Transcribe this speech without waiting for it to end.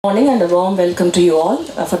Morning and a warm welcome to you all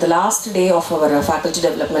for the last day of our faculty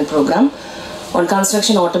development program on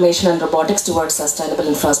construction automation and robotics towards sustainable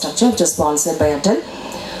infrastructure, which is sponsored by Atal.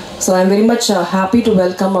 So I'm very much happy to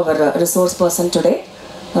welcome our resource person today,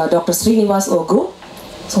 Dr.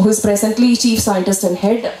 Srinivas.V, who is presently Chief Scientist and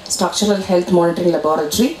Head, Structural Health Monitoring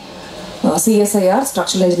Laboratory, CSIR,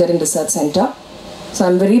 Structural Engineering Research Center. So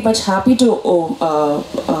I'm very much happy to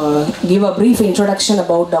give a brief introduction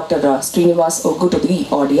about Dr. Srinivas.V to the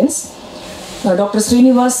audience. Dr.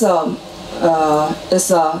 Srinivas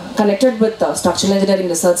is connected with the Structural Engineering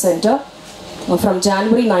Research Center from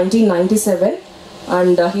January 1997,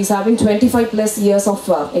 and he's having 25 plus years of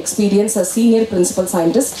experience as Senior Principal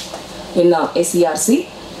Scientist in SERC.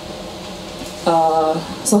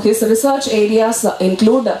 So his research areas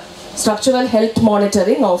include structural health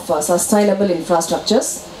monitoring of sustainable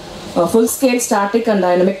infrastructures, full-scale static and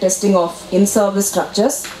dynamic testing of in-service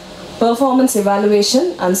structures, performance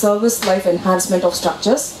evaluation and service life enhancement of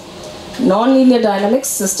structures, non-linear dynamics,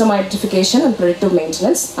 system identification and predictive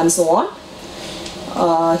maintenance, and so on.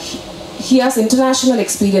 He has international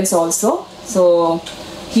experience also. So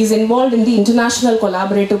he's involved in the international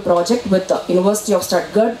collaborative project with the University of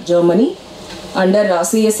Stuttgart, Germany, under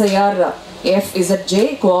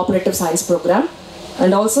CSIR-SERC Cooperative Science Program,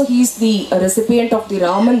 and also he is the recipient of the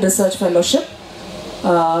Raman Research Fellowship.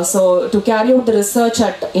 So to carry out the research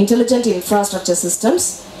at Intelligent Infrastructure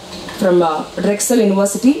Systems from Drexel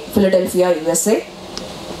University, Philadelphia, USA.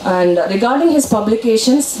 And regarding his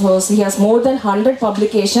publications, so he has more than 100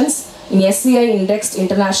 publications in SCI indexed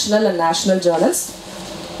international and national journals,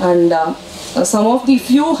 and some of the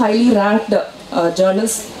few highly ranked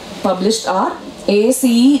journals published are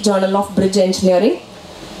ACE Journal of Bridge Engineering,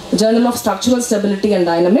 Journal of Structural Stability and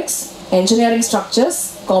Dynamics, Engineering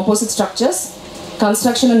Structures, Composite Structures,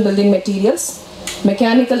 Construction and Building Materials,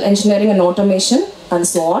 Mechanical Engineering and Automation, and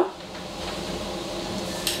so on.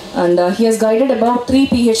 And he has guided about 3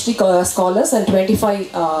 PhD scholars and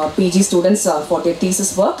 25 PG students for their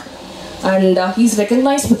thesis work. And he is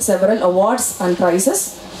recognized with several awards and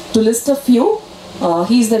prizes. To list a few,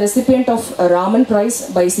 he is the recipient of a Raman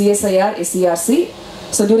Prize by CSIR-SERC,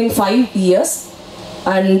 so during 5 years.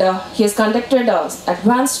 And he has conducted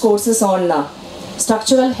advanced courses on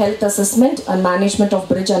structural health assessment and management of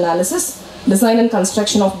bridge analysis, design and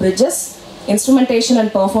construction of bridges, instrumentation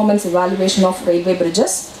and performance evaluation of railway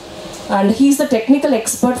bridges. And he is the technical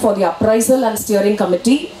expert for the appraisal and steering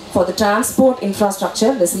committee for the Transport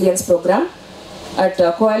Infrastructure Resilience Program at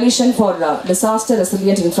Coalition for Disaster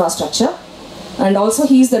Resilient Infrastructure. And also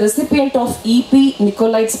he is the recipient of E.P.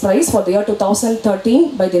 Nicolaides Prize for the year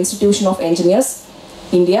 2013 by the Institution of Engineers,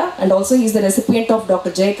 India. And also he is the recipient of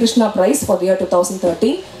Dr. J. Krishna Prize for the year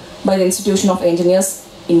 2013 by the Institution of Engineers,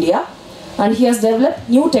 India. And he has developed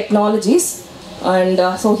new technologies. And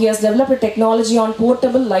so he has developed a technology on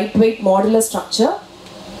portable lightweight modular structure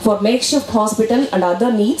for makeshift hospital and other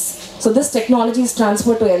needs. So this technology is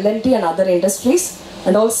transferred to L&T and other industries.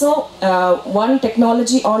 And also one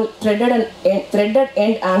technology on threaded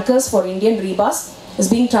end anchors for Indian rebars is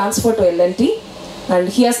being transferred to L&T. And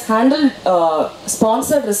he has handled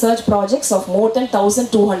sponsored research projects of more than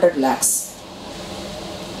 1,200 lakhs.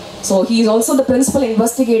 So he is also the principal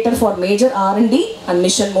investigator for major R&D and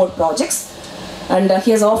mission mode projects. And he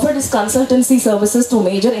has offered his consultancy services to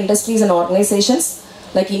major industries and organizations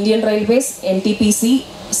like Indian Railways, NTPC,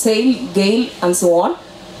 SAIL, GAIL, and so on.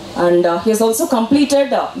 And he has also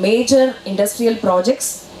completed major industrial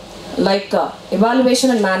projects like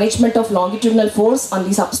evaluation and management of longitudinal force on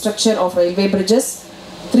the substructure of railway bridges,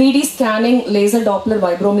 3D scanning laser Doppler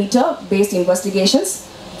vibrometer based investigations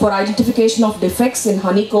for identification of defects in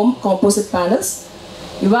honeycomb composite panels,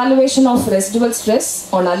 evaluation of residual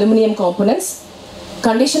stress on aluminium components,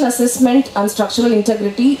 condition assessment and structural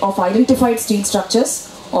integrity of identified steel structures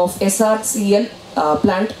of SRCL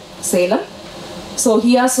plant Salem. So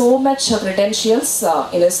he has so much credentials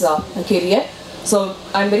in his career. So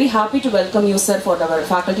I'm very happy to welcome you, sir, for our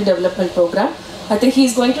faculty development program. I think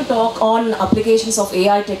he's going to talk on applications of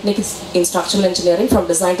AI techniques in structural engineering from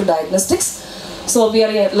design to diagnostics. So we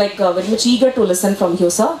are very much eager to listen from you,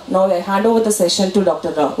 sir. Now I hand over the session to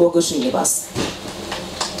Dr. Srinivas.